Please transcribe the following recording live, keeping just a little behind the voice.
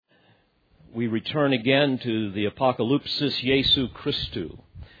we return again to the Apocalypsis Jesu Christu,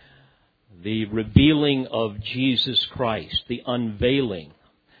 the revealing of Jesus Christ, the unveiling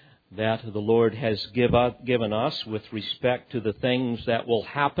that the Lord has given us with respect to the things that will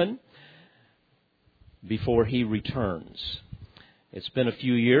happen before He returns. It's been a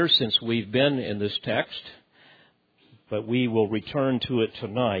few years since we've been in this text, but we will return to it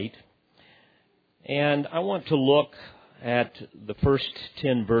tonight. And I want to look at the first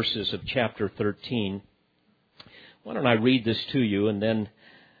 10 verses of chapter 13. Why don't I read this to you, and then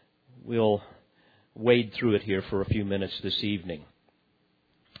we'll wade through it here for a few minutes this evening.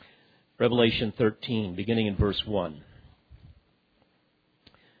 Revelation 13, beginning in verse 1.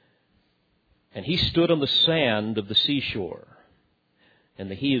 And he stood on the sand of the seashore,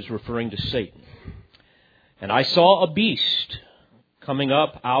 and the he is referring to Satan. And I saw a beast coming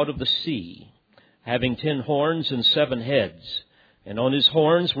up out of the sea, having 10 horns and 7 heads, and on his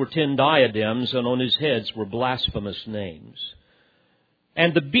horns were 10 diadems, and on his heads were blasphemous names.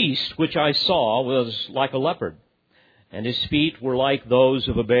 And the beast which I saw was like a leopard, and his feet were like those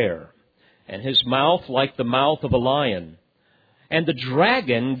of a bear, and his mouth like the mouth of a lion. And the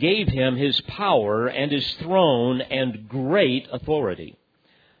dragon gave him his power and his throne and great authority.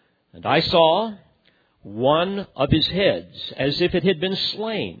 And I saw one of his heads as if it had been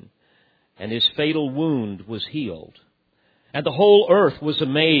slain, and his fatal wound was healed. And the whole earth was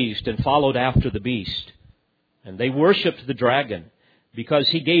amazed and followed after the beast. And they worshipped the dragon, because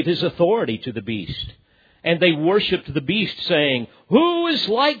he gave his authority to the beast. And they worshipped the beast, saying, Who is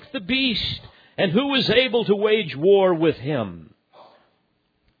like the beast, and who is able to wage war with him?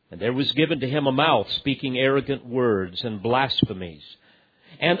 And there was given to him a mouth speaking arrogant words and blasphemies.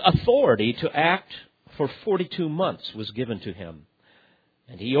 And authority to act for 42 months was given to him.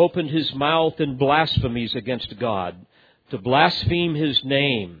 And he opened his mouth in blasphemies against God, to blaspheme his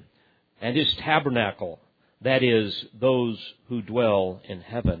name and his tabernacle, that is, those who dwell in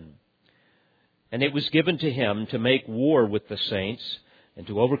heaven. And it was given to him to make war with the saints and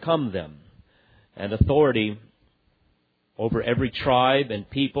to overcome them. And authority over every tribe and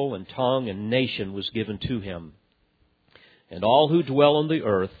people and tongue and nation was given to him. And all who dwell on the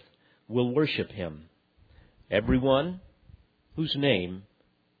earth will worship him, everyone whose name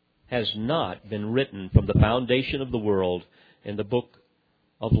has not been written from the foundation of the world in the book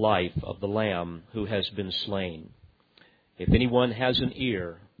of life of the Lamb who has been slain. If anyone has an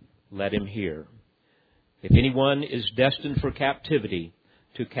ear, let him hear. If anyone is destined for captivity,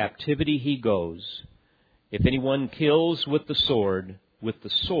 to captivity he goes. If anyone kills with the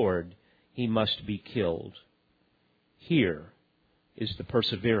sword he must be killed. Here is the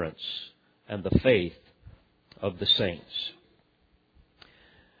perseverance and the faith of the saints.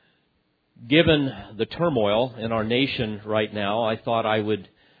 Given the turmoil in our nation right now, I thought I would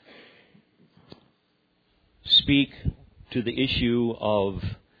speak to the issue of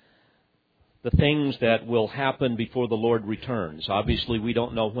the things that will happen before the Lord returns. Obviously, we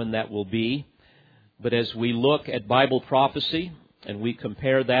don't know when that will be, but as we look at Bible prophecy and we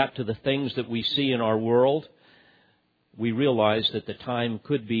compare that to the things that we see in our world, we realize that the time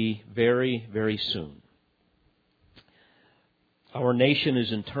could be very, very soon. Our nation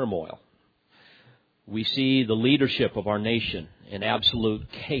is in turmoil. We see the leadership of our nation in absolute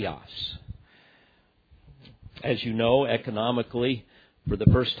chaos. As you know, economically, for the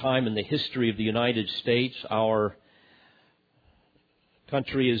first time in the history of the United States, our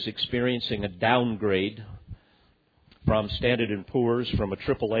country is experiencing a downgrade from Standard & Poor's, from a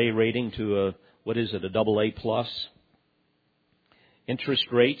AAA rating to a AA plus. Interest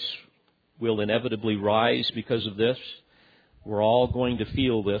rates will inevitably rise because of this. We're all going to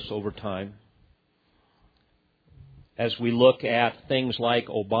feel this over time. As we look at things like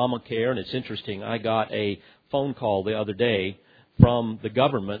Obamacare, and it's interesting, I got a phone call the other day from the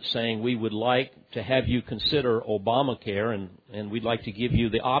government saying we would like to have you consider Obamacare and we'd like to give you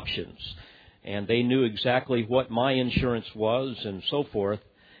the options. And they knew exactly what my insurance was and so forth,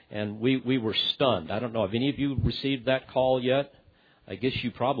 and we were stunned. I don't know, have any of you received that call yet? I guess you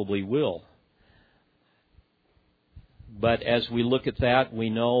probably will. But as we look at that,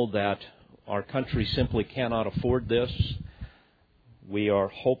 we know that our country simply cannot afford this. We are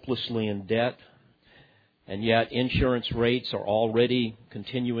hopelessly in debt. And yet insurance rates are already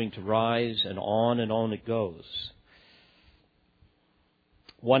continuing to rise, and on it goes.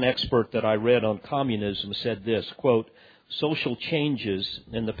 One expert that I read on communism said this, quote, social changes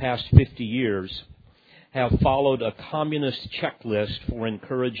in the past 50 years have followed a communist checklist for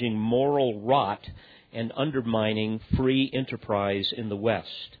encouraging moral rot and undermining free enterprise in the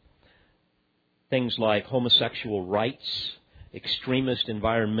West. Things like homosexual rights, extremist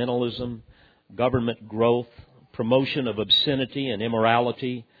environmentalism, government growth, promotion of obscenity and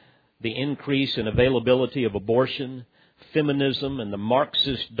immorality, the increase in availability of abortion, feminism, and the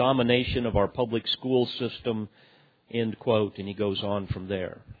Marxist domination of our public school system, end quote, and he goes on from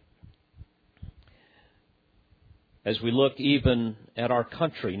there. As we look even at our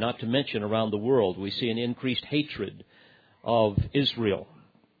country, not to mention around the world, we see an increased hatred of Israel,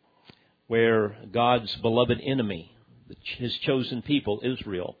 where God's beloved enemy, His chosen people,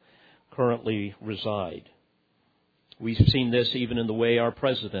 Israel, currently reside. We've seen this even in the way our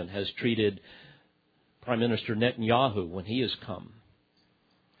president has treated Prime Minister Netanyahu when he has come.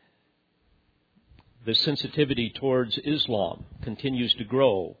 The sensitivity towards Islam continues to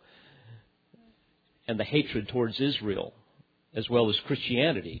grow, and the hatred towards Israel, as well as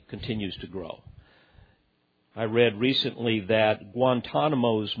Christianity, continues to grow. I read recently that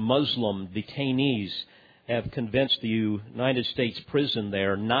Guantanamo's Muslim detainees have convinced the United States prison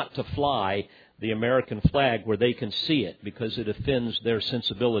there not to fly the American flag where they can see it because it offends their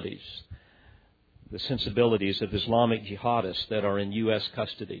sensibilities, the sensibilities of Islamic jihadists that are in U.S.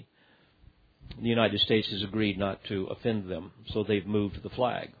 custody. The United States has agreed not to offend them, so they've moved the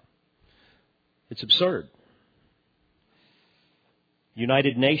flag. It's absurd.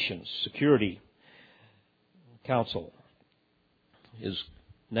 United Nations Security Council is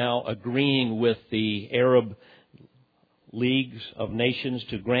now agreeing with the Arab Leagues of Nations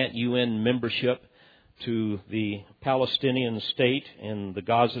to grant UN membership to the Palestinian state in the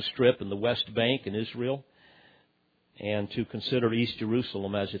Gaza Strip and the West Bank in Israel, and to consider East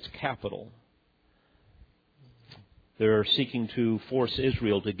Jerusalem as its capital. They're seeking to force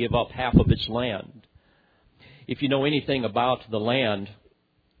Israel to give up half of its land. If you know anything about the land,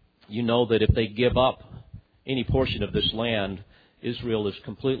 you know that if they give up any portion of this land, Israel is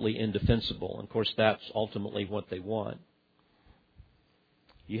completely indefensible. And of course, that's ultimately what they want.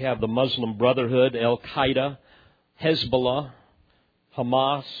 You have the Muslim Brotherhood, Al-Qaeda, Hezbollah,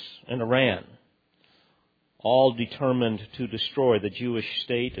 Hamas, and Iran, all determined to destroy the Jewish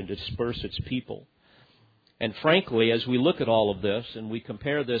state and disperse its people. And frankly, as we look at all of this, and we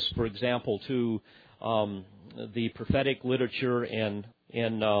compare this, for example, to the prophetic literature in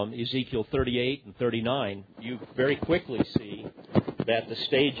Ezekiel 38 and 39, you very quickly see that the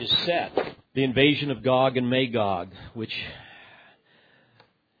stage is set. The invasion of Gog and Magog, which,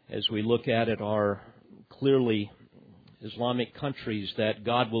 as we look at it, are clearly Islamic countries that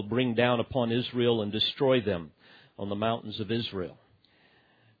God will bring down upon Israel and destroy them on the mountains of Israel.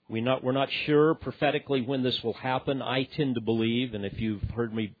 We're not sure prophetically when this will happen. I tend to believe, and if you've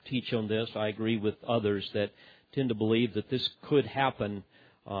heard me teach on this, I agree with others that tend to believe that this could happen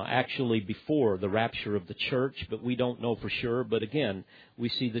actually before the rapture of the church, but we don't know for sure. But again, we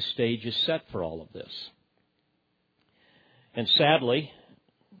see the stage is set for all of this. And sadly,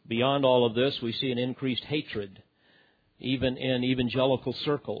 beyond all of this, we see an increased hatred, even in evangelical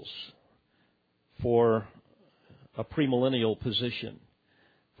circles, for a premillennial position,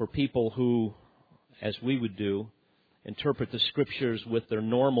 for people who, as we would do, interpret the Scriptures with their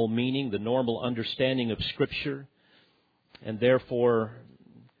normal meaning, the normal understanding of Scripture, and therefore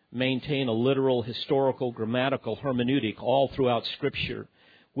maintain a literal, historical, grammatical hermeneutic all throughout Scripture,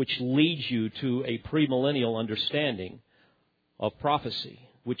 which leads you to a premillennial understanding of prophecy,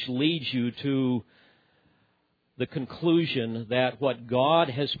 which leads you to the conclusion that what God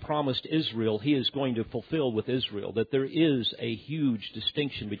has promised Israel, He is going to fulfill with Israel, that there is a huge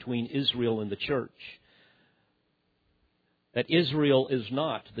distinction between Israel and the church, that Israel is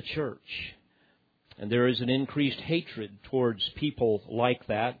not the church. And there is an increased hatred towards people like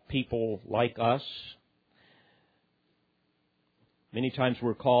that, people like us. Many times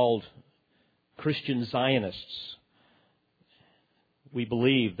we're called Christian Zionists. We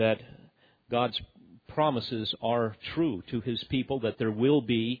believe that God's promises are true to His people, that there will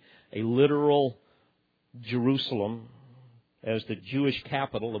be a literal Jerusalem as the Jewish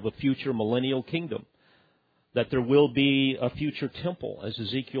capital of a future millennial kingdom, that there will be a future temple, as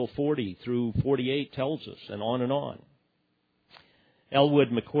Ezekiel 40 through 48 tells us, and on and on. Elwood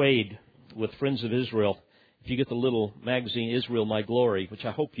McQuaid with Friends of Israel, if you get the little magazine, Israel My Glory, which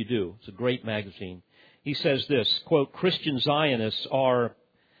I hope you do, it's a great magazine, he says this, quote, Christian Zionists are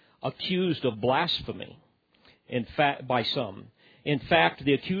accused of blasphemy by some. In fact,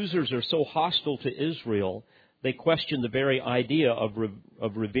 the accusers are so hostile to Israel, they question the very idea of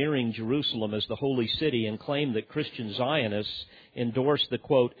revering Jerusalem as the holy city and claim that Christian Zionists endorse the,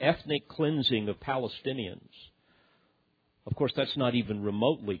 quote, ethnic cleansing of Palestinians. Of course, that's not even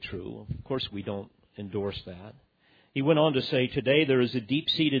remotely true. Of course, we don't endorse that. He went on to say, today there is a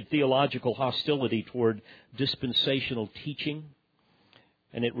deep-seated theological hostility toward dispensational teaching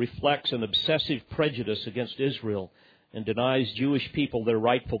and it reflects an obsessive prejudice against Israel and denies Jewish people their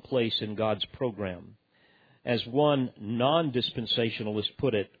rightful place in God's program. As one non-dispensationalist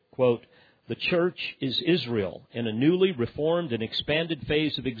put it, quote, "The church is Israel in a newly reformed and expanded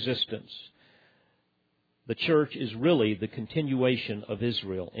phase of existence. The church is really the continuation of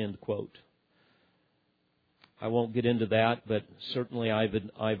Israel," end quote. I won't get into that, but certainly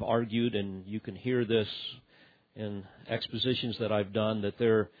I've argued, and you can hear this in expositions that I've done, that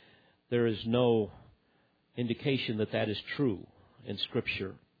there is no indication that that is true in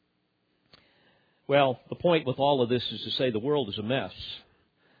Scripture. Well, the point with all of this is to say the world is a mess.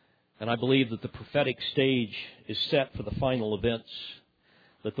 And I believe that the prophetic stage is set for the final events,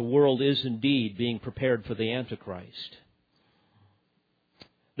 that the world is indeed being prepared for the Antichrist.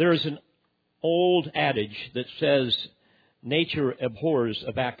 There is an old adage that says, nature abhors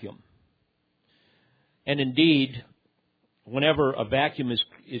a vacuum. And indeed, whenever a vacuum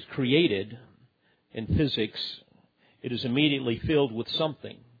is created in physics, it is immediately filled with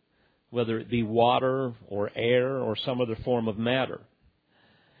something, whether it be water or air or some other form of matter.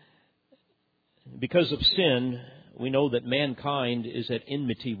 Because of sin, we know that mankind is at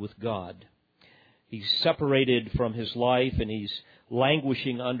enmity with God. He's separated from his life, and he's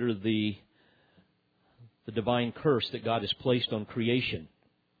languishing under the divine curse that God has placed on creation.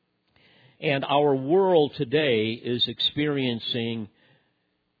 And our world today is experiencing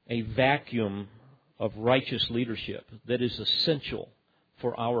a vacuum of righteous leadership that is essential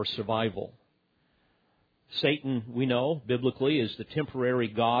for our survival. Satan, we know, biblically, is the temporary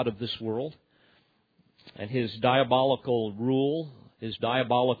god of this world. And his diabolical rule, his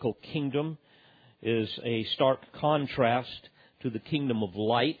diabolical kingdom, is a stark contrast to the kingdom of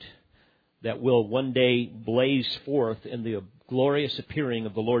light that will one day blaze forth in the glorious appearing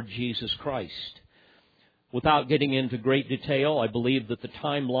of the Lord Jesus Christ. Without getting into great detail, I believe that the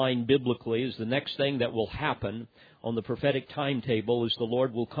timeline biblically is the next thing that will happen on the prophetic timetable is the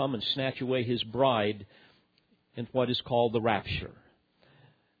Lord will come and snatch away His bride in what is called the rapture.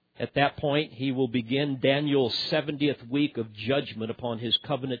 At that point, He will begin Daniel's 70th week of judgment upon His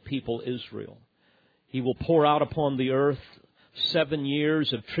covenant people Israel. He will pour out upon the earth 7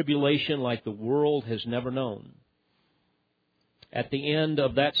 years of tribulation like the world has never known. At the end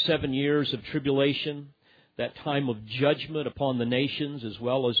of that 7 years of tribulation, that time of judgment upon the nations as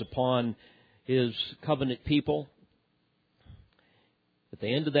well as upon His covenant people, at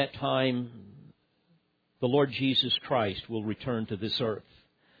the end of that time, the Lord Jesus Christ will return to this earth.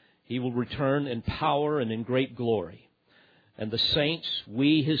 He will return in power and in great glory. And the saints,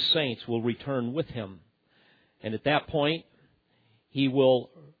 we His saints, will return with Him. And at that point, He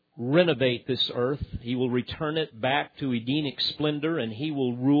will renovate this earth. He will return it back to Edenic splendor, and He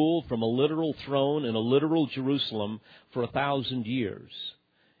will rule from a literal throne in a literal Jerusalem for 1,000 years.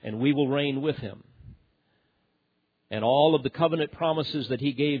 And we will reign with Him. And all of the covenant promises that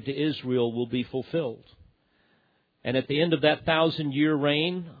He gave to Israel will be fulfilled. And at the end of that 1,000-year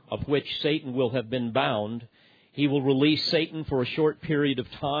reign, of which Satan will have been bound, He will release Satan for a short period of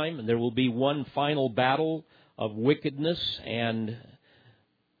time, and there will be one final battle of wickedness, and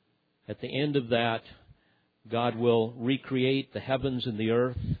at the end of that, God will recreate the heavens and the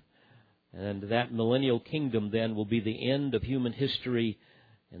earth, and that millennial kingdom then will be the end of human history,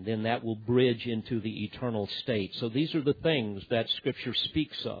 and then that will bridge into the eternal state. So these are the things that Scripture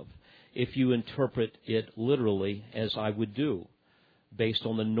speaks of, if you interpret it literally, as I would do, based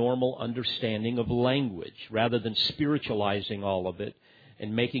on the normal understanding of language, rather than spiritualizing all of it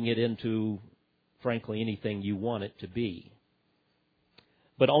and making it into, frankly, anything you want it to be.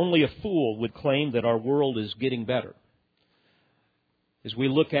 But only a fool would claim that our world is getting better. As we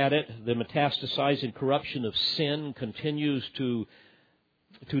look at it, the metastasizing corruption of sin continues to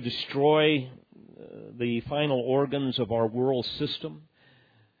destroy the final organs of our world system.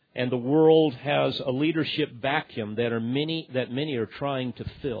 And the world has a leadership vacuum that many are trying to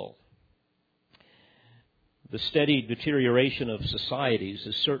fill. The steady deterioration of societies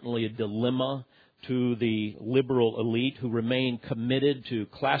is certainly a dilemma to the liberal elite who remain committed to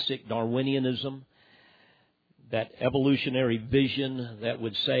classic Darwinianism, that evolutionary vision that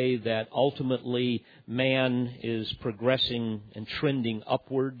would say that ultimately man is progressing and trending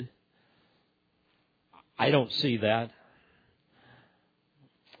upward. I don't see that.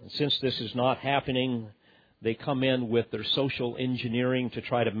 And since this is not happening, they come in with their social engineering to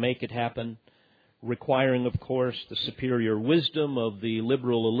try to make it happen, requiring, of course, the superior wisdom of the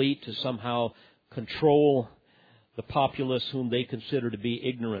liberal elite to somehow control the populace whom they consider to be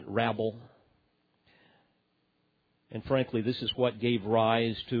ignorant rabble. And frankly, this is what gave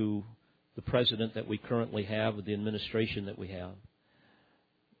rise to the president that we currently have, the administration that we have.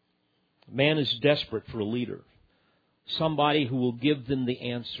 Man is desperate for a leader, somebody who will give them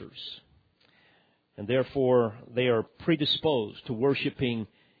the answers. And therefore, they are predisposed to worshiping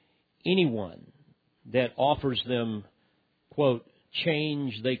anyone that offers them, quote,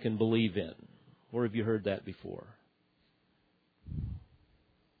 change they can believe in. Where have you heard that before?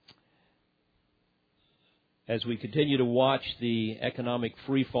 As we continue to watch the economic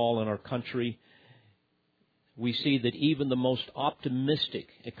freefall in our country, we see that even the most optimistic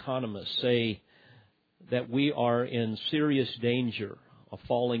economists say that we are in serious danger of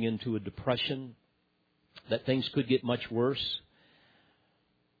falling into a depression, that things could get much worse.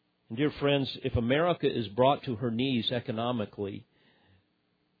 And dear friends, if America is brought to her knees economically,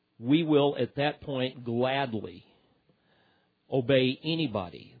 we will at that point gladly obey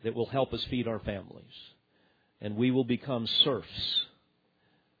anybody that will help us feed our families. And we will become serfs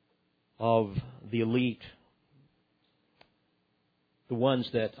of the elite, the ones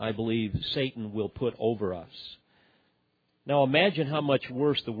that I believe Satan will put over us. Now imagine how much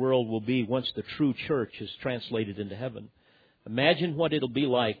worse the world will be once the true church is translated into heaven. Imagine what it'll be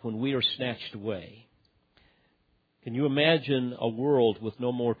like when we are snatched away. Can you imagine a world with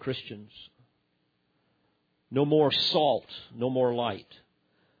no more Christians? No more salt, no more light.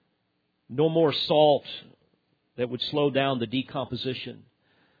 No more salt that would slow down the decomposition.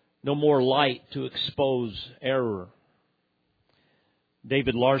 No more light to expose error.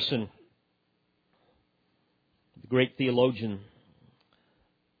 David Larson, the great theologian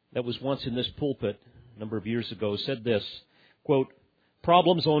that was once in this pulpit a number of years ago, said this, quote,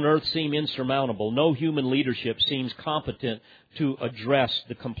 "Problems on earth seem insurmountable. No human leadership seems competent to address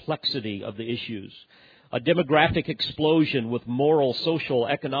the complexity of the issues. A demographic explosion with moral, social,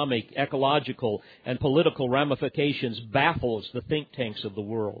 economic, ecological, and political ramifications baffles the think tanks of the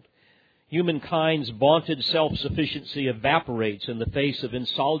world. Humankind's vaunted self-sufficiency evaporates in the face of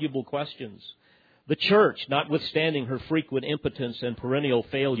insoluble questions. The church, notwithstanding her frequent impotence and perennial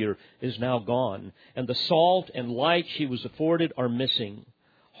failure, is now gone, and the salt and light she was afforded are missing.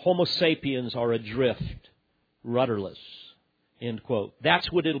 Homo sapiens are adrift, rudderless." End quote. That's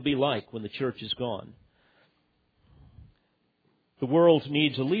what it'll be like when the church is gone. The world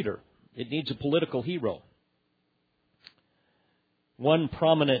needs a leader. It needs a political hero. One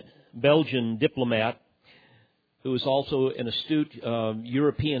prominent Belgian diplomat, who is also an astute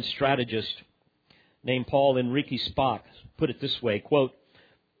European strategist, named Paul Henrique Spaak, put it this way, quote,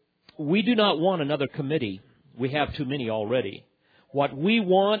 "We do not want another committee. We have too many already. What we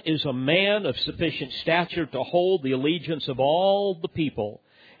want is a man of sufficient stature to hold the allegiance of all the people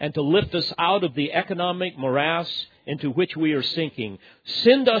and to lift us out of the economic morass into which we are sinking.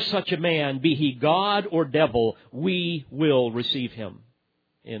 Send us such a man, be he God or devil, we will receive him."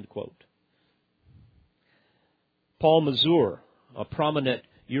 End quote. Paul Mazur, a prominent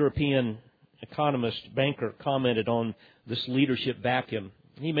European economist, banker, commented on this leadership vacuum.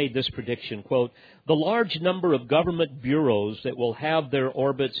 He made this prediction, quote, "The large number of government bureaus that will have their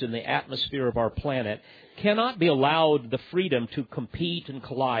orbits in the atmosphere of our planet cannot be allowed the freedom to compete and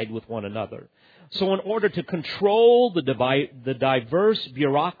collide with one another. So in order to control the diverse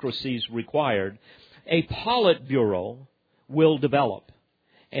bureaucracies required, a Politburo will develop.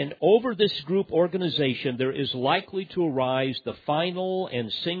 And over this group organization, there is likely to arise the final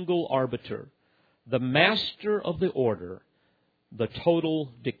and single arbiter, the master of the order, the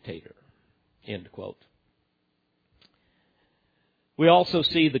total dictator." End quote. We also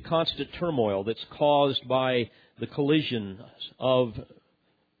see the constant turmoil that's caused by the collision of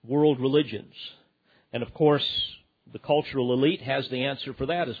world religions. And of course, the cultural elite has the answer for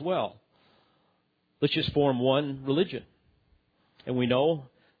that as well. Let's just form one religion. And we know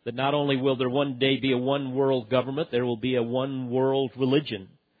that not only will there one day be a one world government, there will be a one world religion.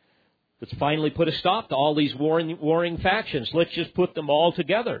 Let's finally put a stop to all these warring factions. Let's just put them all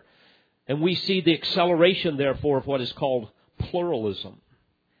together. And we see the acceleration, therefore, of what is called pluralism.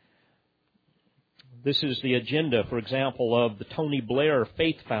 This is the agenda, for example, of the Tony Blair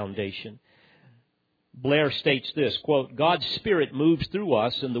Faith Foundation. Blair states this, quote, "God's Spirit moves through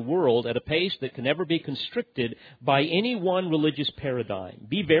us in the world at a pace that can never be constricted by any one religious paradigm.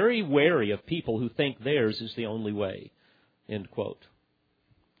 Be very wary of people who think theirs is the only way." End quote.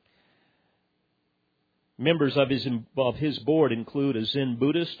 Members of his board include a Zen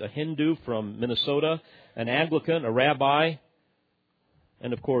Buddhist, a Hindu from Minnesota, an Anglican, a rabbi,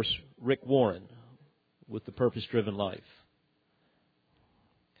 and of course, Rick Warren with the Purpose-Driven Life.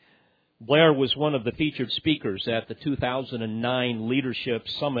 Blair was one of the featured speakers at the 2009 Leadership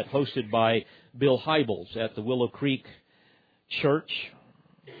Summit hosted by Bill Hybels at the Willow Creek Church.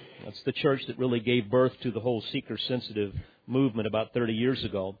 That's the church that really gave birth to the whole seeker-sensitive movement about 30 years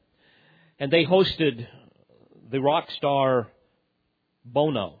ago. And they hosted the rock star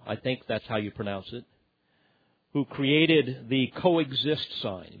Bono, I think that's how you pronounce it, who created the coexist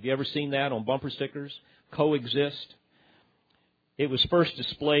sign. Have you ever seen that on bumper stickers? Coexist. It was first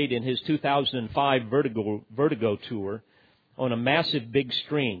displayed in his 2005 Vertigo tour on a massive big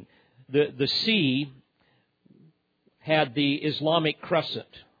screen. The C had the Islamic crescent.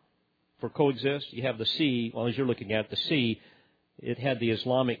 For coexist, you have the C. Well, as you're looking at the C, it had the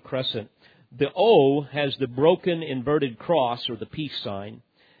Islamic crescent. The O has the broken inverted cross, or the peace sign.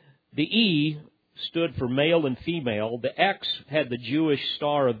 The E stood for male and female. The X had the Jewish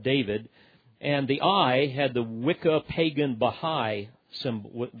Star of David. And the I had the Wicca pagan Baha'i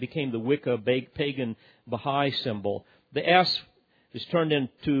symbol, became the Wicca pagan Baha'i symbol. The S is turned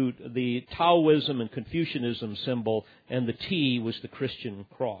into the Taoism and Confucianism symbol, and the T was the Christian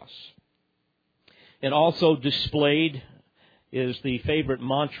cross. And also displayed is the favorite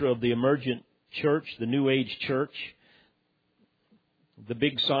mantra of the emergent church, the New Age church. The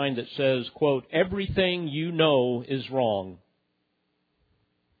big sign that says, quote, "Everything you know is wrong."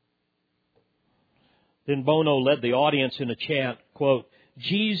 Then Bono led the audience in a chant, quote,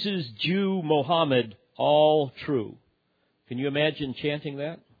 "Jesus, Jew, Mohammed, all true." Can you imagine chanting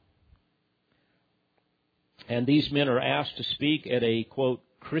that? And these men are asked to speak at a, quote,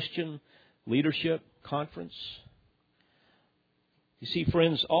 Christian leadership conference. You see,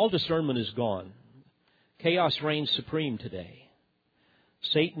 friends, all discernment is gone. Chaos reigns supreme today.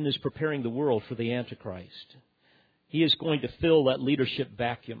 Satan is preparing the world for the Antichrist. He is going to fill that leadership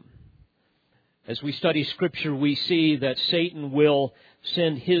vacuum. As we study Scripture, we see that Satan will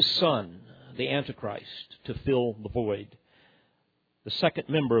send his son, the Antichrist, to fill the void. The second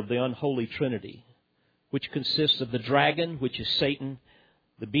member of the unholy Trinity, which consists of the dragon, which is Satan,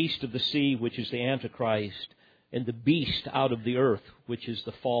 the beast of the sea, which is the Antichrist, and the beast out of the earth, which is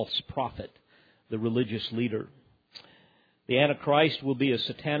the false prophet, the religious leader. The Antichrist will be a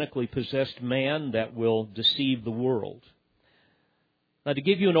satanically possessed man that will deceive the world. Now, to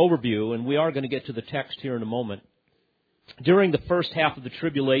give you an overview, and we are going to get to the text here in a moment, during the first half of the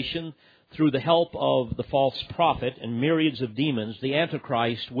tribulation, through the help of the false prophet and myriads of demons, the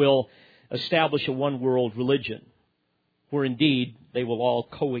Antichrist will establish a one-world religion, where indeed they will all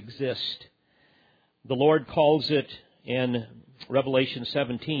coexist. The Lord calls it in Revelation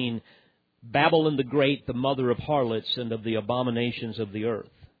 17, Babylon the Great, the mother of harlots and of the abominations of the earth.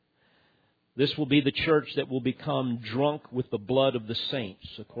 This will be the church that will become drunk with the blood of the saints,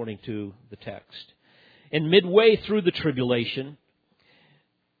 according to the text. And midway through the tribulation,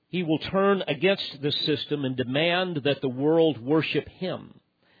 he will turn against this system and demand that the world worship him.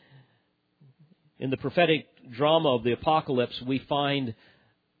 In the prophetic drama of the apocalypse, we find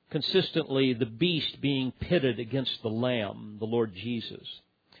consistently the beast being pitted against the Lamb, the Lord Jesus.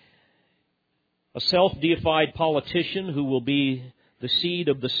 A self-deified politician who will be the seed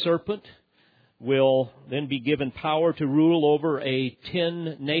of the serpent will then be given power to rule over a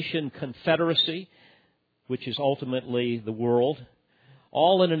 10-nation confederacy, which is ultimately the world,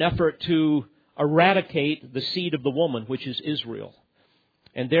 all in an effort to eradicate the seed of the woman, which is Israel,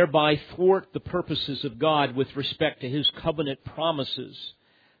 and thereby thwart the purposes of God with respect to His covenant promises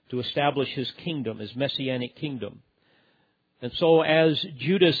to establish His kingdom, His messianic kingdom. And so as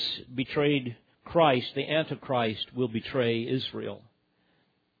Judas betrayed Christ, the Antichrist will betray Israel.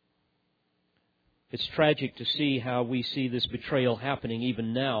 It's tragic to see how we see this betrayal happening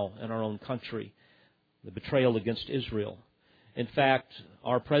even now in our own country, the betrayal against Israel. In fact,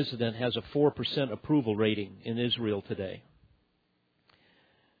 our president has a 4% approval rating in Israel today.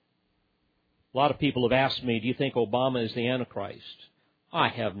 A lot of people have asked me, do you think Obama is the Antichrist? I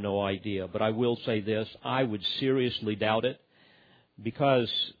have no idea, but I will say this, I would seriously doubt it,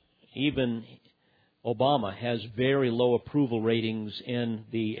 because even Obama has very low approval ratings in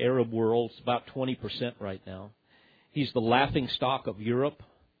the Arab world. It's about 20% right now. He's the laughingstock of Europe.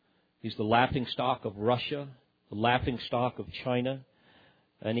 He's the laughingstock of Russia, the laughingstock of China.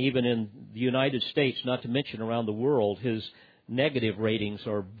 And even in the United States, not to mention around the world, his negative ratings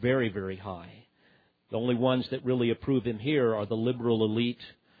are very, very high. The only ones that really approve him here are the liberal elite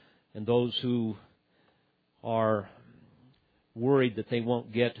and those who are worried that they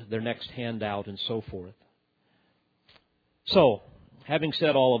won't get their next handout and so forth. So, having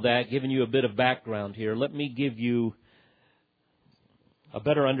said all of that, giving you a bit of background here, let me give you a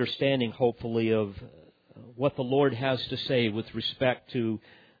better understanding, hopefully, of what the Lord has to say with respect to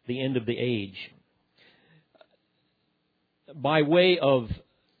the end of the age. By way of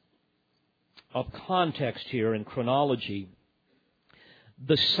context here and chronology,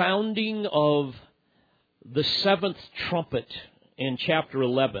 the sounding of the seventh trumpet in chapter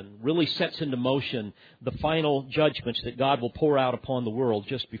 11 really sets into motion the final judgments that God will pour out upon the world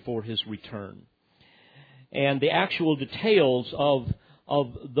just before His return. And the actual details of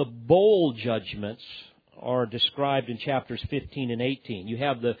the bowl judgments are described in chapters 15 and 18. You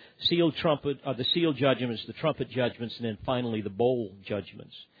have the seal judgments, the trumpet judgments, and then finally the bowl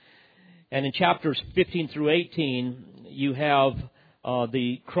judgments. And in chapters 15 through 18, you have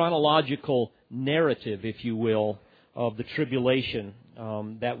the chronological narrative, if you will, of the tribulation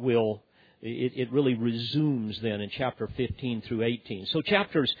it really resumes then in chapter 15 through 18. So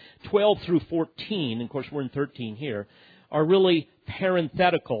chapters 12 through 14, and of course we're in 13 here, are really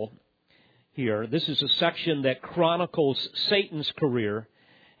parenthetical here. This is a section that chronicles Satan's career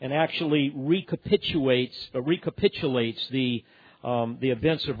and actually recapitulates the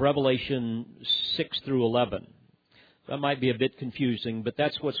events of Revelation 6 through 11. That might be a bit confusing, but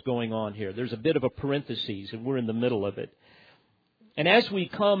that's what's going on here. There's a bit of a parenthesis, and we're in the middle of it. And as we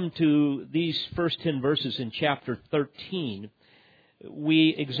come to these first 10 verses in chapter 13, we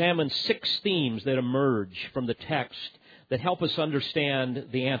examine 6 themes that emerge from the text that help us understand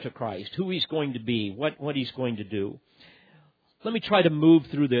the Antichrist, who he's going to be, what he's going to do. Let me try to move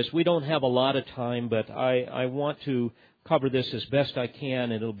through this. We don't have a lot of time, but I want to cover this as best I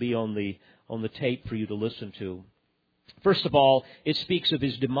can, and it'll be on the tape for you to listen to. First of all, it speaks of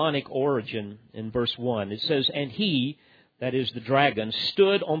his demonic origin in verse 1. It says, "And he," that is the dragon,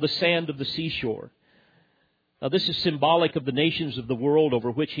 "stood on the sand of the seashore." Now this is symbolic of the nations of the world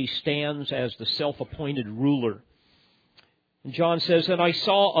over which he stands as the self-appointed ruler. And John says, "And I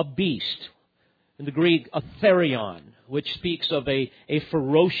saw a beast," in the Greek, a therion, which speaks of a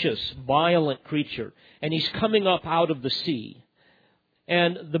ferocious, violent creature. And he's coming up out of the sea.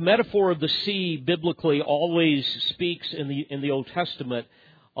 And the metaphor of the sea biblically always speaks in the Old Testament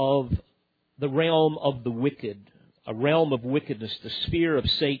of the realm of the wicked, a realm of wickedness, the sphere of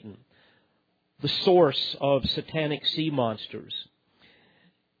Satan, the source of satanic sea monsters.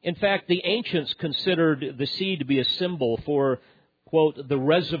 In fact, the ancients considered the sea to be a symbol for, quote, the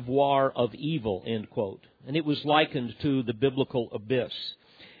reservoir of evil, end quote. And it was likened to the biblical abyss.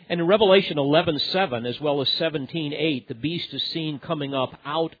 And in Revelation 11:7 as well as 17:8, the beast is seen coming up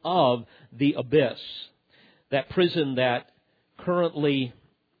out of the abyss, that prison that currently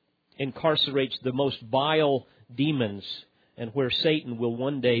incarcerates the most vile demons and where Satan will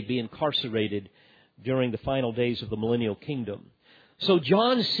one day be incarcerated during the final days of the millennial kingdom. So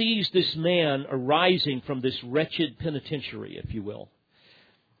John sees this man arising from this wretched penitentiary, if you will.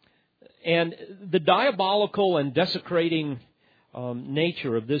 And the diabolical and desecrating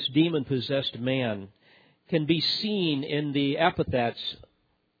nature of this demon-possessed man can be seen in the epithets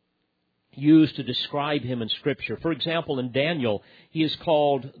used to describe him in Scripture. For example, in Daniel, he is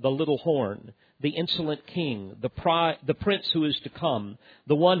called the little horn, the insolent king, the prince who is to come,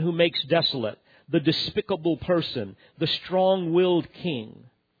 the one who makes desolate, the despicable person, the strong-willed king.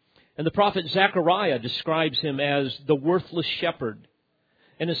 And the prophet Zechariah describes him as the worthless shepherd.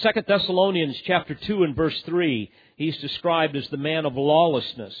 And in 2 Thessalonians chapter 2 and verse 3, he's described as the man of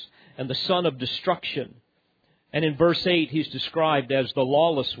lawlessness and the son of destruction. And in verse 8, he's described as the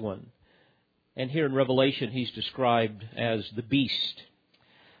lawless one. And here in Revelation, he's described as the beast.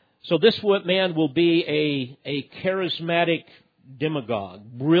 So this man will be a charismatic demagogue,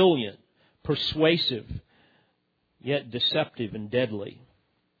 brilliant, persuasive, yet deceptive and deadly.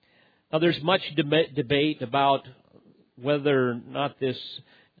 Now there's much debate about whether or not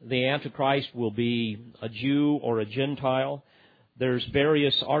the Antichrist will be a Jew or a Gentile. There's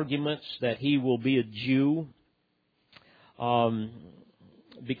various arguments that he will be a Jew.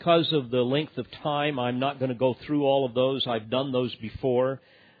 Because of the length of time, I'm not going to go through all of those. I've done those before.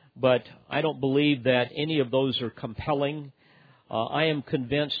 But I don't believe that any of those are compelling. I am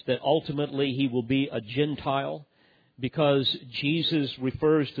convinced that ultimately he will be a Gentile, because Jesus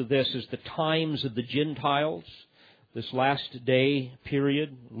refers to this as the times of the Gentiles, this last day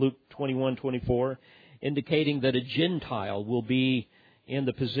period, Luke 21:24, indicating that a Gentile will be in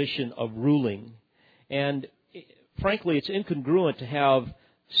the position of ruling. And frankly, it's incongruent to have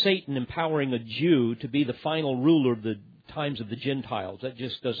Satan empowering a Jew to be the final ruler of the times of the Gentiles. That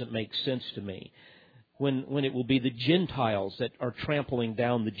just doesn't make sense to me. When it will be the Gentiles that are trampling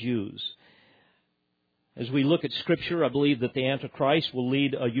down the Jews. As we look at Scripture, I believe that the Antichrist will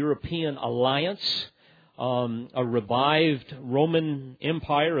lead a European alliance, a revived Roman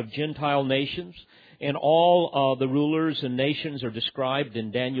Empire of Gentile nations, and all the rulers and nations are described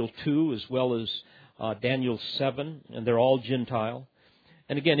in Daniel 2 as well as Daniel 7, and they're all Gentile.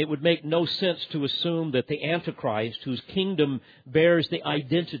 And again, it would make no sense to assume that the Antichrist, whose kingdom bears the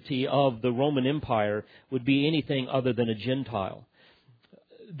identity of the Roman Empire, would be anything other than a Gentile.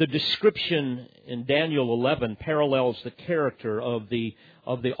 The description in Daniel 11 parallels the character of the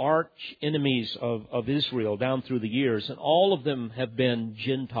arch enemies of Israel down through the years, and all of them have been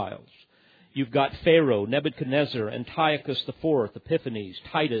Gentiles. You've got Pharaoh, Nebuchadnezzar, Antiochus IV, Epiphanes,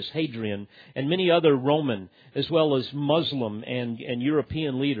 Titus, Hadrian, and many other Roman, as well as Muslim and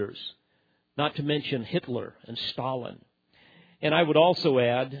European leaders, not to mention Hitler and Stalin. And I would also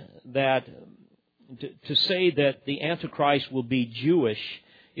add that to say that the Antichrist will be Jewish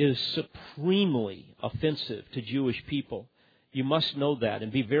is supremely offensive to Jewish people. You must know that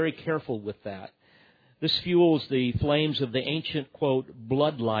and be very careful with that. This fuels the flames of the ancient, quote,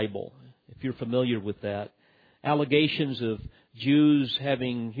 blood libel, if you're familiar with that. Allegations of Jews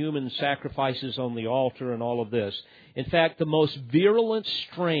having human sacrifices on the altar and all of this. In fact, the most virulent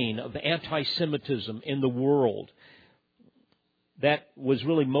strain of anti-Semitism in the world that was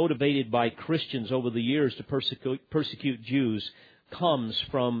really motivated by Christians over the years to persecute Jews comes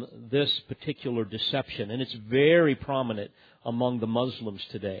from this particular deception, and it's very prominent among the Muslims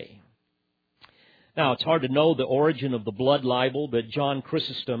today. Now, it's hard to know the origin of the blood libel, but John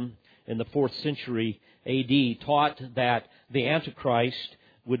Chrysostom in the 4th century A.D. taught that the Antichrist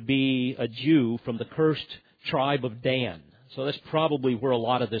would be a Jew from the cursed tribe of Dan. So that's probably where a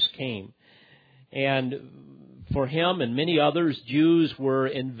lot of this came. And for him and many others, Jews were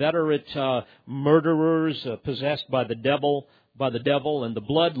inveterate murderers possessed by the devil, and the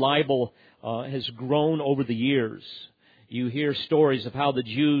blood libel has grown over the years. You hear stories of how the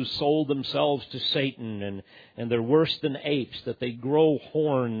Jews sold themselves to Satan, and they're worse than apes, that they grow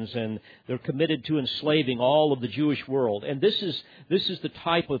horns, and they're committed to enslaving all of the Jewish world. And this is the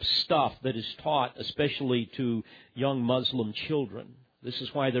type of stuff that is taught, especially to young Muslim children. This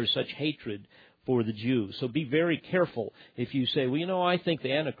is why there's such hatred for the Jews. So be very careful if you say, well, I think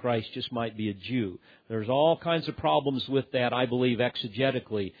the Antichrist just might be a Jew. There's all kinds of problems with that, I believe,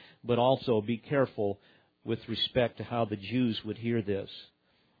 exegetically, but also be careful with respect to how the Jews would hear this.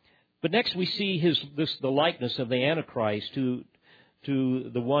 But next we see the likeness of the Antichrist to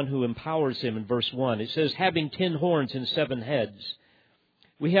the one who empowers him in verse 1. It says, having 10 horns and 7 heads.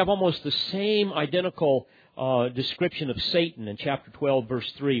 We have almost the same identical description of Satan in chapter 12,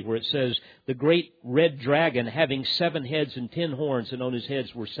 verse 3, where it says, the great red dragon having 7 heads and 10 horns, and on his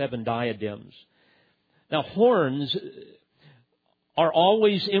heads were 7 diadems. Now, horns are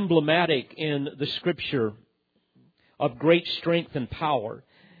always emblematic in the Scripture of great strength and power.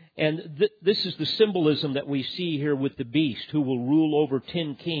 And this is the symbolism that we see here with the beast who will rule over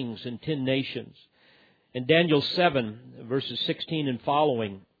 10 kings and 10 nations. In Daniel 7, verses 16 and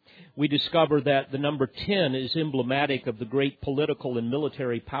following, we discover that the number 10 is emblematic of the great political and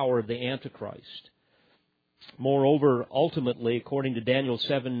military power of the Antichrist. Moreover, ultimately, according to Daniel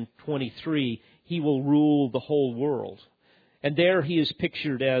 7:23, he will rule the whole world. And there he is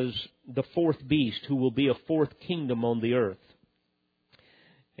pictured as the 4th beast who will be a 4th kingdom on the earth.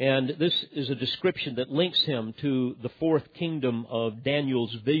 And this is a description that links him to the 4th kingdom of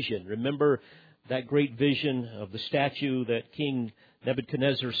Daniel's vision. Remember that great vision of the statue that King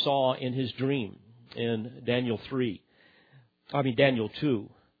Nebuchadnezzar saw in his dream in Daniel 2.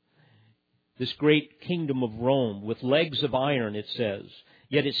 This great kingdom of Rome with legs of iron, it says,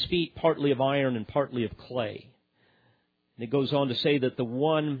 yet its feet partly of iron and partly of clay. And it goes on to say that the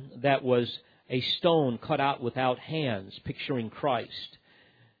one that was a stone cut out without hands, picturing Christ,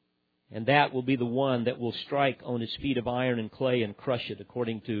 and that will be the one that will strike on his feet of iron and clay and crush it,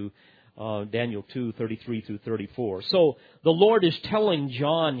 according to Daniel 2:33 through 34. So the Lord is telling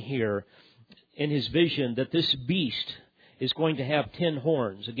John here in his vision that this beast is going to have 10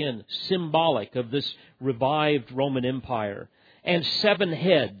 horns, again, symbolic of this revived Roman Empire, and 7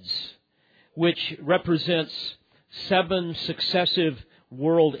 heads, which represents 7 successive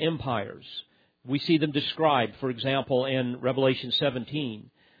world empires. We see them described, for example, in Revelation 17.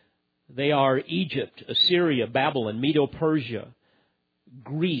 They are Egypt, Assyria, Babylon, Medo-Persia,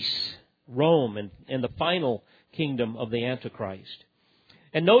 Greece, Rome, and the final kingdom of the Antichrist.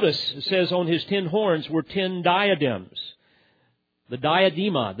 And notice, it says on his 10 horns were 10 diadems. The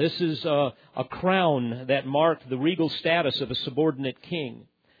diadema, this is a crown that marked the regal status of a subordinate king.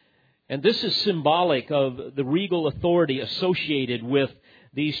 And this is symbolic of the regal authority associated with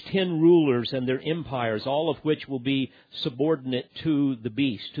these 10 rulers and their empires, all of which will be subordinate to the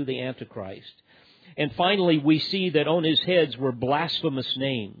beast, to the Antichrist. And finally, we see that on his heads were blasphemous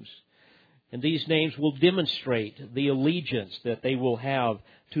names. And these names will demonstrate the allegiance that they will have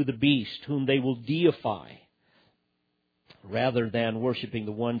to the beast, whom they will deify. rather than worshiping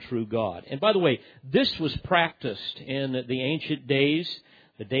the one true God. And by the way, this was practiced in the ancient days,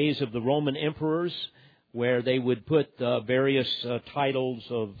 the days of the Roman emperors, where they would put various titles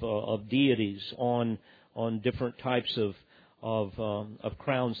of deities on different types of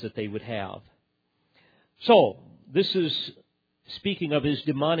crowns that they would have. So, this is speaking of his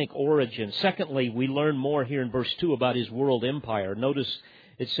demonic origin. Secondly, we learn more here in verse 2 about his world empire. Notice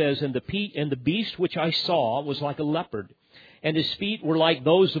it says, And the beast which I saw was like a leopard, and his feet were like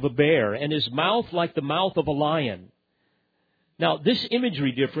those of a bear, and his mouth like the mouth of a lion. Now, this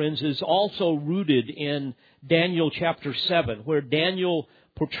imagery difference is also rooted in Daniel chapter 7, where Daniel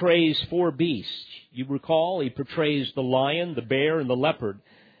portrays 4 beasts. You recall, he portrays the lion, the bear, and the leopard.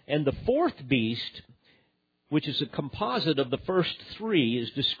 And the fourth beast, which is a composite of the first 3,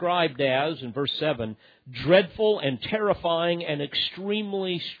 is described as, in verse 7, dreadful and terrifying and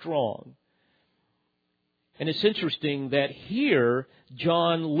extremely strong. And it's interesting that here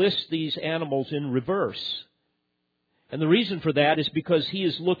John lists these animals in reverse. And the reason for that is because he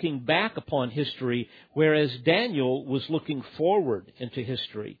is looking back upon history, whereas Daniel was looking forward into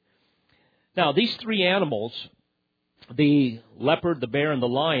history. Now, these 3 animals, the leopard, the bear, and the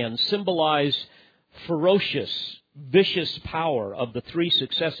lion, symbolize ferocious, vicious power of the 3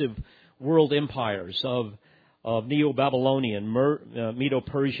 successive world empires of Neo-Babylonian,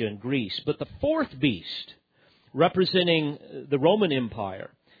 Medo-Persia, and Greece. But the fourth beast, representing the Roman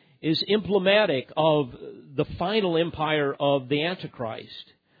Empire, is emblematic of the final empire of the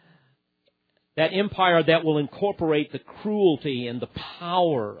Antichrist. That empire that will incorporate the cruelty and the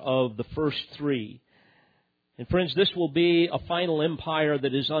power of the first 3. And friends, this will be a final empire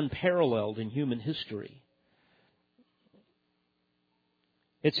that is unparalleled in human history.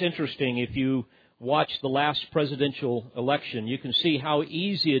 It's interesting, if you watch the last presidential election, you can see how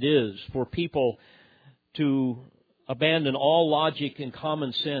easy it is for people to abandon all logic and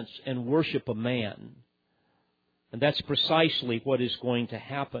common sense and worship a man. And that's precisely what is going to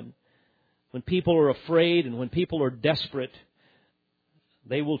happen. When people are afraid and when people are desperate,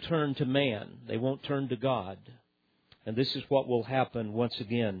 they will turn to man. They won't turn to God. And this is what will happen once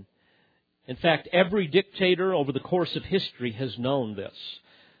again. In fact, every dictator over the course of history has known this.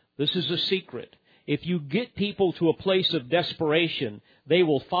 This is a secret. If you get people to a place of desperation, they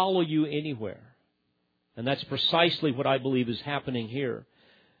will follow you anywhere. And that's precisely what I believe is happening here.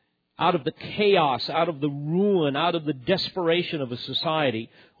 Out of the chaos, out of the ruin, out of the desperation of a society,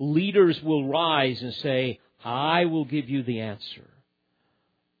 leaders will rise and say, I will give you the answer.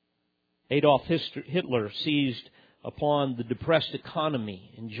 Adolf Hitler seized upon the depressed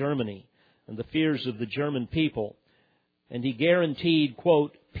economy in Germany and the fears of the German people, and he guaranteed,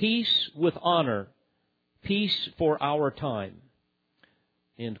 quote, peace with honor, peace for our time,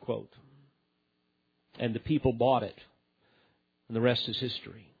 end quote. And the people bought it, and the rest is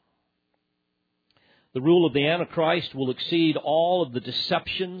history. The rule of the Antichrist will exceed all of the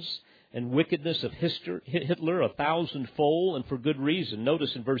deceptions and wickedness of Hitler 1,000-fold, and for good reason.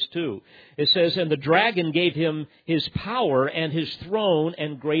 Notice in verse 2, it says, And the dragon gave him his power and his throne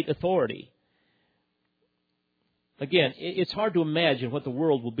and great authority. Again, it's hard to imagine what the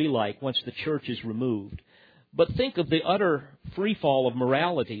world will be like once the church is removed. But think of the utter freefall of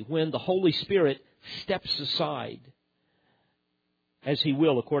morality when the Holy Spirit steps aside, as He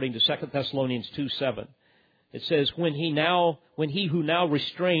will, according to 2 Thessalonians 2:7. It says, when he who now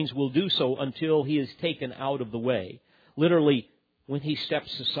restrains will do so until he is taken out of the way. Literally, when He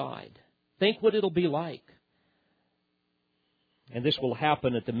steps aside. Think what it'll be like. And this will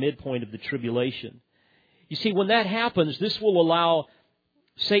happen at the midpoint of the tribulation. You see, when that happens, this will allow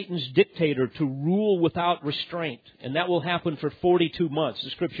Satan's dictator to rule without restraint. And that will happen for 42 months. The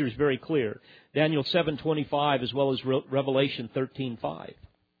Scripture is very clear. Daniel 7:25 as well as Revelation 13:5.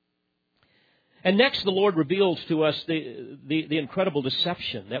 And next, the Lord reveals to us the incredible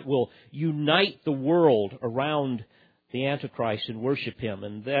deception that will unite the world around the Antichrist and worship him.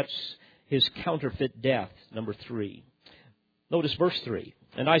 And that's his counterfeit death, number 3. Notice verse 3.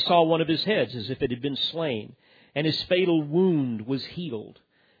 And I saw one of his heads as if it had been slain, and his fatal wound was healed.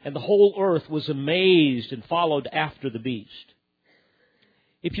 And the whole earth was amazed and followed after the beast.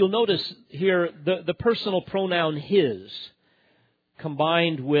 If you'll notice here, the personal pronoun his,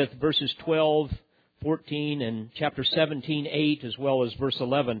 combined with verses 12, 14, and chapter 17, 8, as well as verse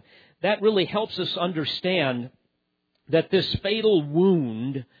 11, that really helps us understand that this fatal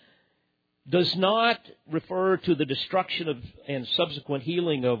wound does not refer to the destruction of and subsequent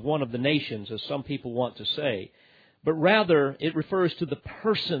healing of one of the nations, as some people want to say, but rather it refers to the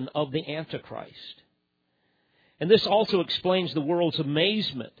person of the Antichrist. And this also explains the world's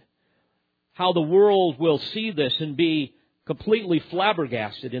amazement, how the world will see this and be completely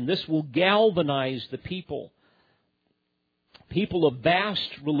flabbergasted, and this will galvanize the people. People of vast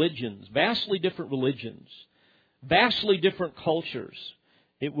religions, vastly different religions, vastly different cultures.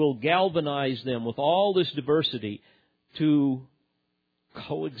 It will galvanize them with all this diversity to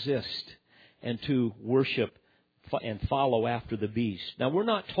coexist and to worship and follow after the beast. Now, we're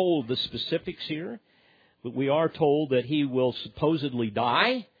not told the specifics here, but we are told that he will supposedly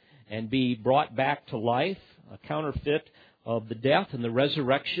die and be brought back to life, a counterfeit of the death and the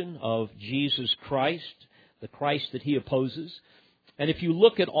resurrection of Jesus Christ, the Christ that he opposes. And if you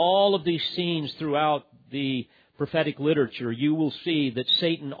look at all of these scenes throughout the prophetic literature, you will see that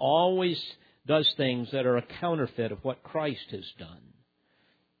Satan always does things that are a counterfeit of what Christ has done.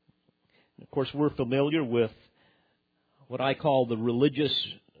 Of course, we're familiar with what I call the religious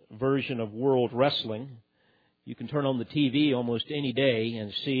version of world wrestling. You can turn on the TV almost any day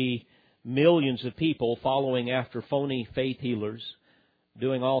and see millions of people following after phony faith healers,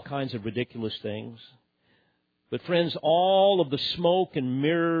 doing all kinds of ridiculous things. But friends, all of the smoke and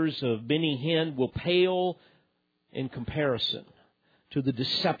mirrors of Benny Hinn will pale in comparison to the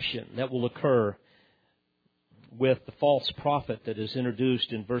deception that will occur with the false prophet that is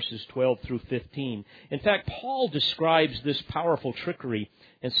introduced in verses 12 through 15. In fact, Paul describes this powerful trickery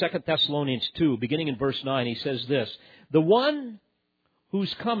in 2 Thessalonians 2, beginning in verse 9. He says this, "The one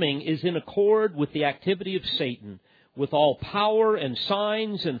whose coming is in accord with the activity of Satan, with all power and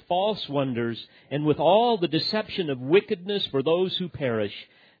signs and false wonders, and with all the deception of wickedness for those who perish,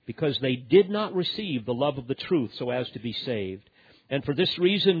 because they did not receive the love of the truth so as to be saved. And for this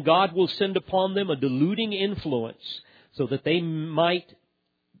reason God will send upon them a deluding influence, so that they might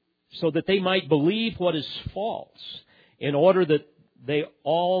believe what is false, in order that they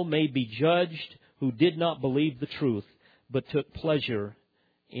all may be judged who did not believe the truth, but took pleasure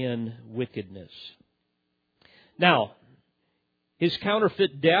in wickedness." Now, his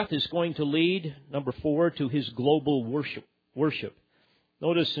counterfeit death is going to lead, number 4, to his global worship.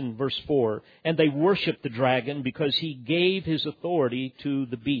 Notice in verse 4, "And they worshiped the dragon because he gave his authority to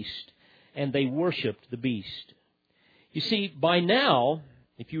the beast. And they worshiped the beast." You see, by now,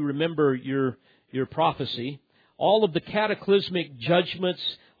 if you remember your prophecy, all of the cataclysmic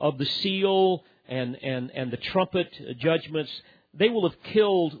judgments of the seal and the trumpet judgments, they will have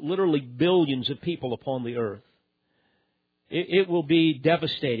killed literally billions of people upon the earth. It will be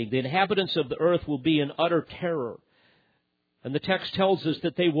devastating. The inhabitants of the earth will be in utter terror. And the text tells us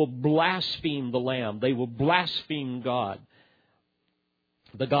that they will blaspheme the Lamb. They will blaspheme God,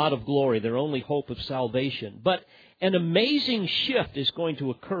 the God of glory, their only hope of salvation. But an amazing shift is going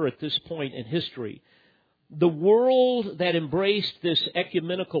to occur at this point in history. The world that embraced this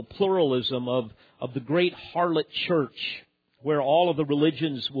ecumenical pluralism of the great harlot church, where all of the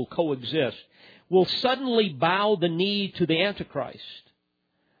religions will coexist, will suddenly bow the knee to the Antichrist.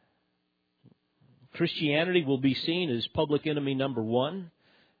 Christianity will be seen as public enemy number 1,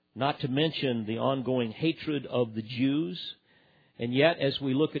 not to mention the ongoing hatred of the Jews. And yet, as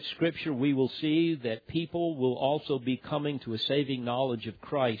we look at Scripture, we will see that people will also be coming to a saving knowledge of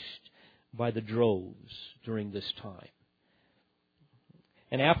Christ by the droves during this time.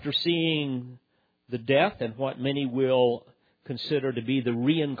 And after seeing the death and what many will consider to be the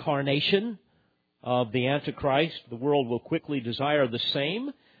reincarnation of the Antichrist, the world will quickly desire the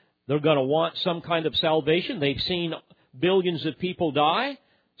same. They're going to want some kind of salvation. They've seen billions of people die.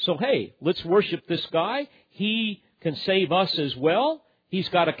 So, hey, let's worship this guy. He can save us as well. He's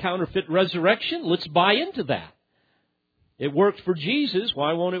got a counterfeit resurrection. Let's buy into that. It worked for Jesus.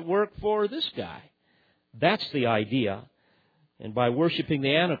 Why won't it work for this guy? That's the idea. And by worshiping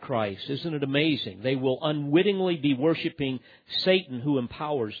the Antichrist, isn't it amazing? They will unwittingly be worshiping Satan, who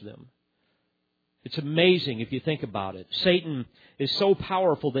empowers them. It's amazing if you think about it. Satan is so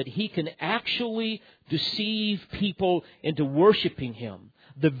powerful that he can actually deceive people into worshiping him,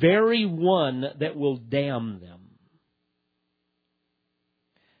 the very one that will damn them.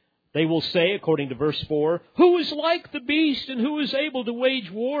 They will say, according to verse 4, "Who is like the beast and who is able to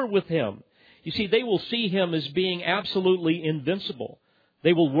wage war with him?" You see, they will see him as being absolutely invincible.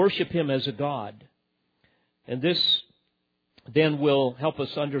 They will worship him as a god. And this then will help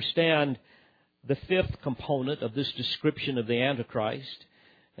us understand the 5th component of this description of the Antichrist,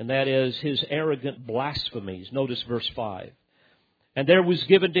 and that is his arrogant blasphemies. Notice verse 5. "And there was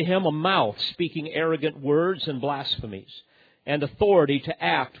given to him a mouth speaking arrogant words and blasphemies, and authority to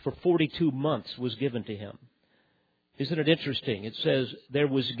act for 42 months was given to him." Isn't it interesting? It says there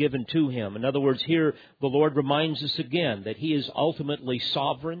was given to him. In other words, here the Lord reminds us again that he is ultimately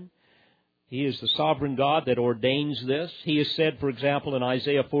sovereign. He is the sovereign God that ordains this. He has said, for example, in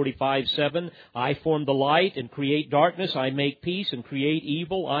Isaiah 45:7, I form the light and create darkness. I make peace and create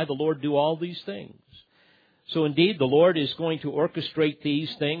evil. I, the Lord, do all these things. So indeed, the Lord is going to orchestrate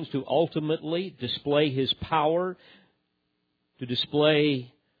these things to ultimately display His power, to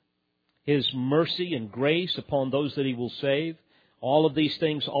display His mercy and grace upon those that He will save. All of these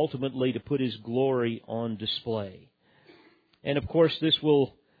things ultimately to put His glory on display. And of course, this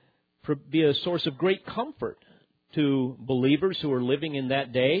will be a source of great comfort to believers who are living in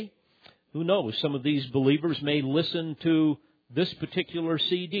that day. Who knows, some of these believers may listen to this particular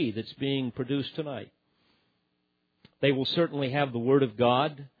CD that's being produced tonight. They will certainly have the Word of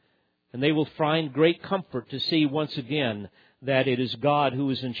God, and they will find great comfort to see once again that it is God who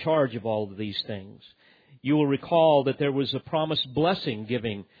is in charge of all of these things. You will recall that there was a promised blessing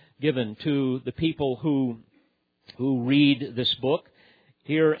given to the people who read this book.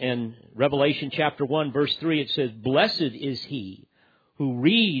 Here in Revelation chapter 1, verse 3, it says, Blessed is he who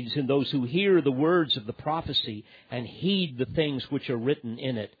reads and those who hear the words of the prophecy and heed the things which are written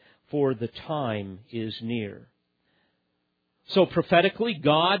in it, for the time is near. So prophetically,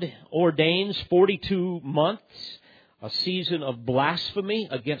 God ordains 42 months, a season of blasphemy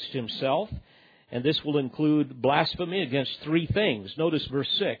against Himself. And this will include blasphemy against three things. Notice verse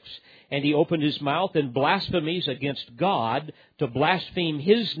 6. And He opened His mouth in blasphemies against God to blaspheme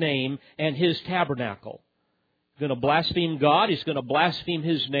His name and His tabernacle. He's going to blaspheme God. He's going to blaspheme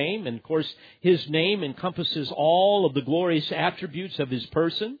His name. And of course, His name encompasses all of the glorious attributes of His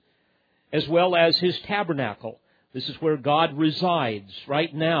person, as well as His tabernacle. This is where God resides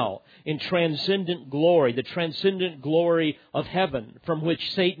right now in transcendent glory, the transcendent glory of heaven, from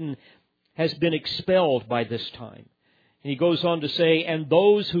which Satan has been expelled by this time. And he goes on to say, and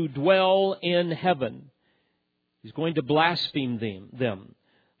those who dwell in heaven, He's going to blaspheme them.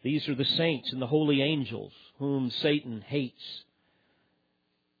 These are the saints and the holy angels whom Satan hates.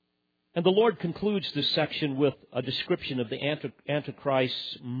 And the Lord concludes this section with a description of the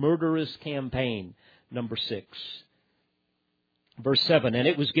Antichrist's murderous campaign, number 6. Verse 7, and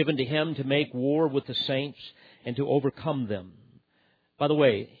it was given to him to make war with the saints and to overcome them. By the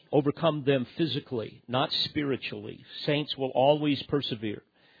way, overcome them physically, not spiritually. Saints will always persevere.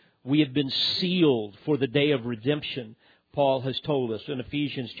 We have been sealed for the day of redemption, Paul has told us in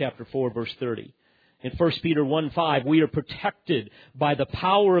Ephesians chapter 4, verse 30. In 1 Peter 1:5, we are protected by the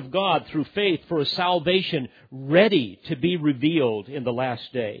power of God through faith for a salvation ready to be revealed in the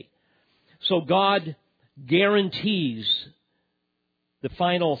last day. So God guarantees the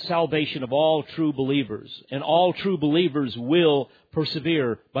final salvation of all true believers. And all true believers will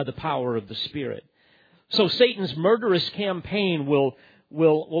persevere by the power of the Spirit. So Satan's murderous campaign will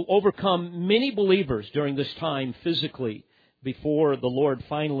overcome many believers during this time physically before the Lord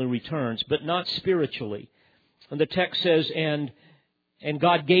finally returns, but not spiritually. And the text says, and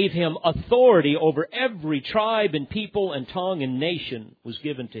God gave him authority over every tribe and people and tongue and nation was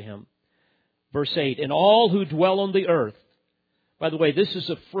given to him. Verse 8, and all who dwell on the earth. By the way, this is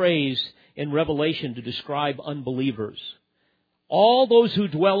a phrase in Revelation to describe unbelievers. All those who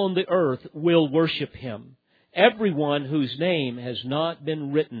dwell on the earth will worship Him. Everyone whose name has not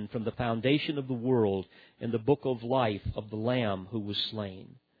been written from the foundation of the world in the book of life of the Lamb who was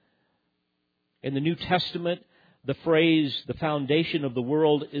slain. In the New Testament, the phrase, the foundation of the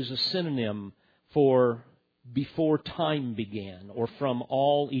world, is a synonym for before time began, or from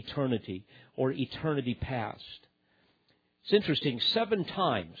all eternity, or eternity past. It's interesting, 7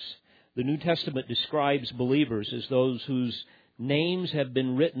 times the New Testament describes believers as those whose names have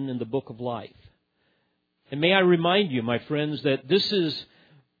been written in the book of life. And may I remind you, my friends, that this is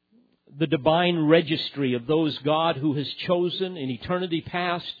the divine registry of those God who has chosen in eternity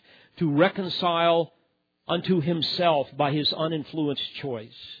past to reconcile unto Himself by His uninfluenced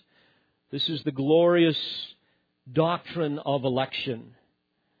choice. This is the glorious doctrine of election.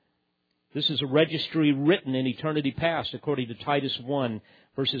 This is a registry written in eternity past, according to Titus 1,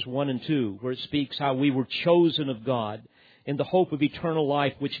 verses 1 and 2, where it speaks how we were chosen of God in the hope of eternal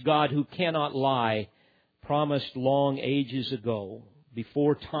life, which God, who cannot lie, promised long ages ago,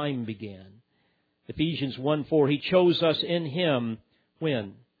 before time began. Ephesians 1:4, He chose us in Him,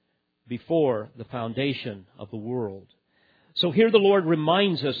 when? Before the foundation of the world. So here the Lord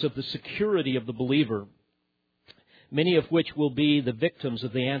reminds us of the security of the believer, many of which will be the victims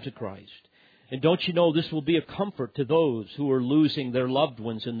of the Antichrist. And don't you know, this will be a comfort to those who are losing their loved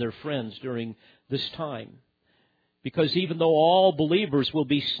ones and their friends during this time. Because even though all believers will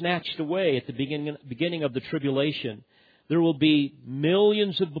be snatched away at the beginning of the tribulation, there will be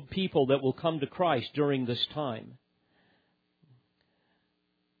millions of people that will come to Christ during this time.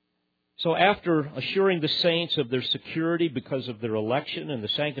 So after assuring the saints of their security because of their election and the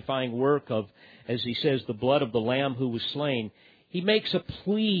sanctifying work of, as he says, the blood of the Lamb who was slain, he makes a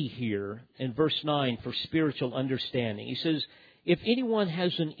plea here in verse 9 for spiritual understanding. He says, if anyone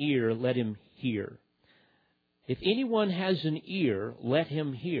has an ear, let him hear. If anyone has an ear, let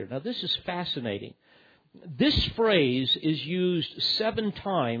him hear. Now this is fascinating. This phrase is used 7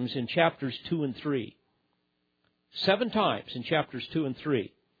 times in chapters 2 and 3. 7 times in chapters 2 and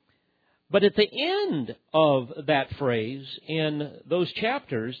 3. But at the end of that phrase, in those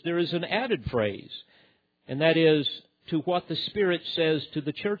chapters, there is an added phrase, and that is, to what the Spirit says to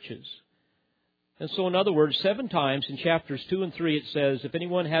the churches. And so, in other words, 7 times in chapters 2 and 3 it says, if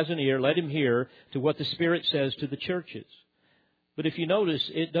anyone has an ear, let him hear to what the Spirit says to the churches. But if you notice,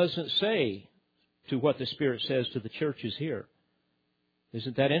 it doesn't say to what the Spirit says to the churches here.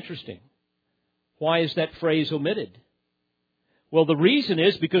 Isn't that interesting? Why is that phrase omitted? Well, the reason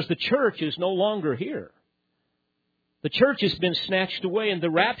is because the church is no longer here. The church has been snatched away in the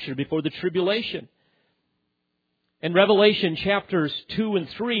rapture before the tribulation. In Revelation chapters 2 and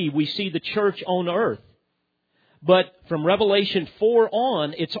 3, we see the church on earth. But from Revelation 4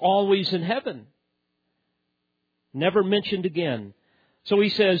 on, it's always in heaven. Never mentioned again. So he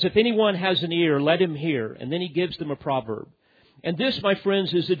says, if anyone has an ear, let him hear. And then he gives them a proverb. And this, my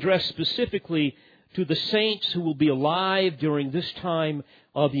friends, is addressed specifically to the saints who will be alive during this time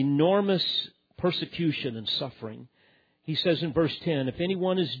of enormous persecution and suffering. He says in verse 10, if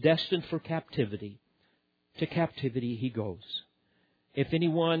anyone is destined for captivity, to captivity he goes. If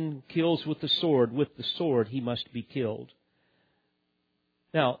anyone kills with the sword he must be killed.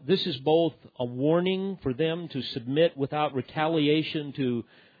 Now, this is both a warning for them to submit without retaliation to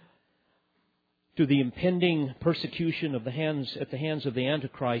the impending persecution at the hands of the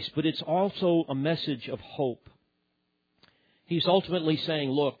Antichrist, but it's also a message of hope. He's ultimately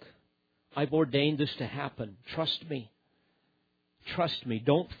saying, look, I've ordained this to happen. Trust me. Trust me.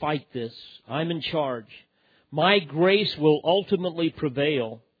 Don't fight this. I'm in charge. My grace will ultimately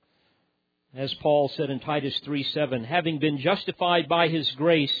prevail. As Paul said in Titus 3:7, having been justified by His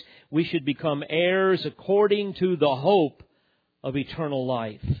grace, we should become heirs according to the hope of eternal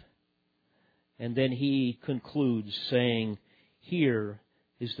life. And then he concludes saying, here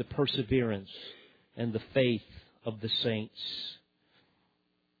is the perseverance and the faith of the saints.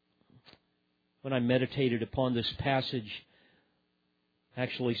 When I meditated upon this passage,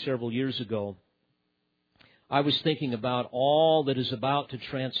 actually several years ago, I was thinking about all that is about to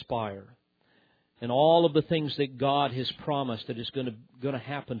transpire and all of the things that God has promised that is going to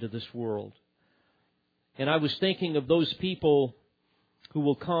happen to this world. And I was thinking of those people who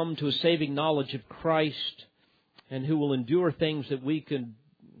will come to a saving knowledge of Christ and who will endure things that we couldn't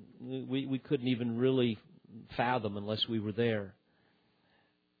even really fathom unless we were there.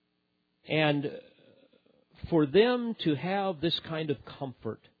 And for them to have this kind of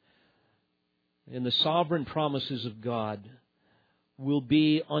comfort in the sovereign promises of God will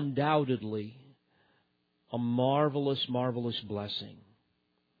be undoubtedly a marvelous, marvelous blessing.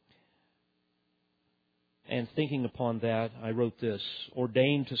 And thinking upon that, I wrote this,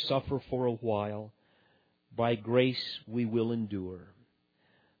 ordained to suffer for a while, by grace we will endure.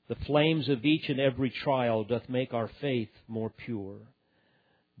 The flames of each and every trial doth make our faith more pure.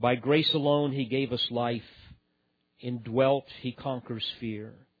 By grace alone He gave us life, indwelt He conquers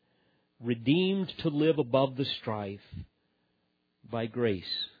fear, redeemed to live above the strife. By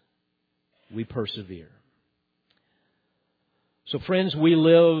grace we persevere. So friends, we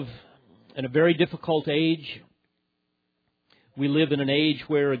live in a very difficult age. We live in an age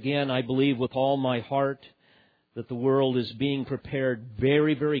where, again, I believe with all my heart that the world is being prepared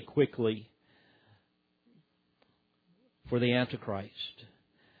very, very quickly for the Antichrist.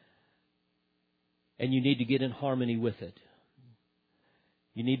 And you need to get in harmony with it.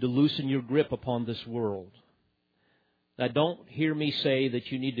 You need to loosen your grip upon this world. Now, don't hear me say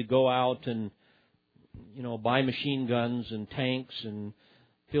that you need to go out and, buy machine guns and tanks and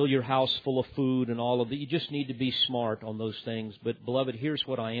fill your house full of food and all of that. You just need to be smart on those things. But, beloved, here's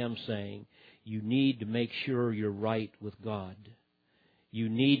what I am saying. You need to make sure you're right with God. You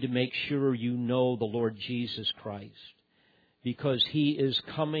need to make sure you know the Lord Jesus Christ. Because He is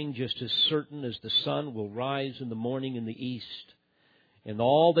coming just as certain as the sun will rise in the morning in the east. And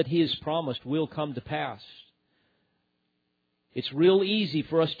all that He has promised will come to pass. It's real easy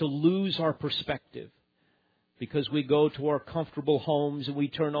for us to lose our perspective. Because we go to our comfortable homes and we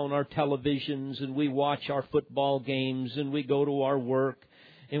turn on our televisions and we watch our football games and we go to our work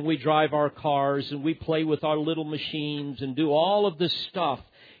and we drive our cars and we play with our little machines and do all of this stuff.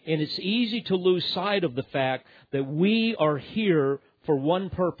 And it's easy to lose sight of the fact that we are here for one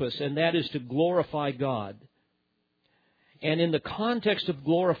purpose, and that is to glorify God. And in the context of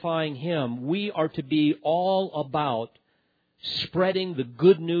glorifying Him, we are to be all about spreading the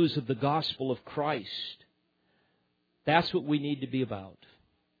good news of the gospel of Christ. That's what we need to be about.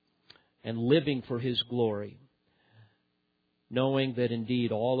 And living for His glory. Knowing that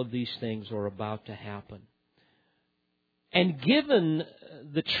indeed all of these things are about to happen. And given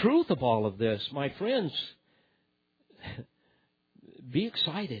the truth of all of this, my friends, be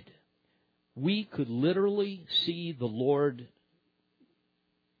excited. We could literally see the Lord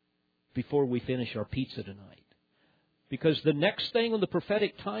before we finish our pizza tonight. Because the next thing on the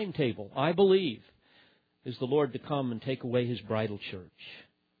prophetic timetable, I believe, is the Lord to come and take away His bridal church.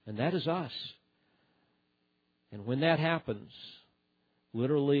 And that is us. And when that happens,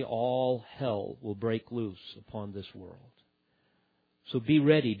 literally all hell will break loose upon this world. So be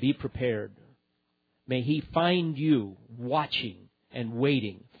ready, be prepared. May He find you watching and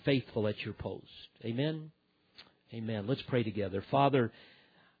waiting, faithful at your post. Amen? Amen. Let's pray together. Father,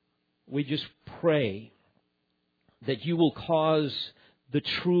 we just pray that You will cause the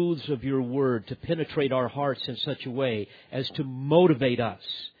truths of Your Word to penetrate our hearts in such a way as to motivate us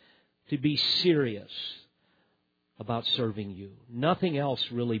to be serious about serving You. Nothing else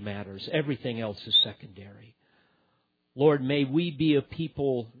really matters. Everything else is secondary. Lord, may we be a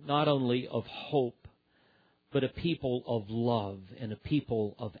people not only of hope, but a people of love and a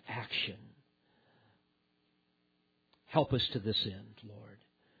people of action. Help us to this end, Lord.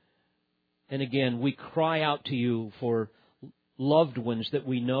 And again, we cry out to You for loved ones that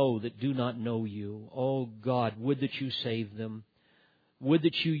we know that do not know You. Oh God, would that You save them. Would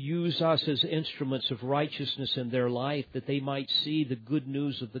that You use us as instruments of righteousness in their life, that they might see the good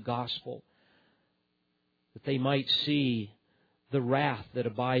news of the gospel, that they might see the wrath that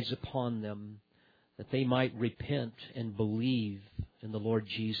abides upon them, that they might repent and believe in the Lord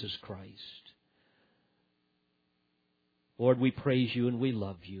Jesus Christ. Lord, we praise You and we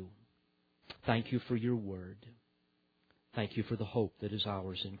love You. Thank You for Your Word. Thank You for the hope that is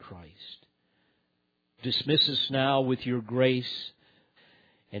ours in Christ. Dismiss us now with Your grace,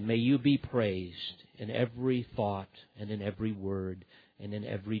 and may You be praised in every thought and in every word and in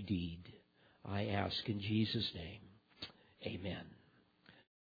every deed. I ask in Jesus' name. Amen.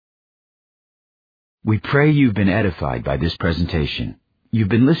 We pray you've been edified by this presentation. You've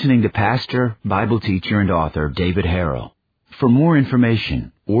been listening to Pastor, Bible teacher, and author David Harrell. For more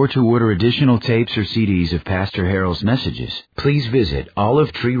information or to order additional tapes or CDs of Pastor Harrell's messages, please visit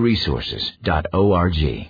olivetreeresources.org.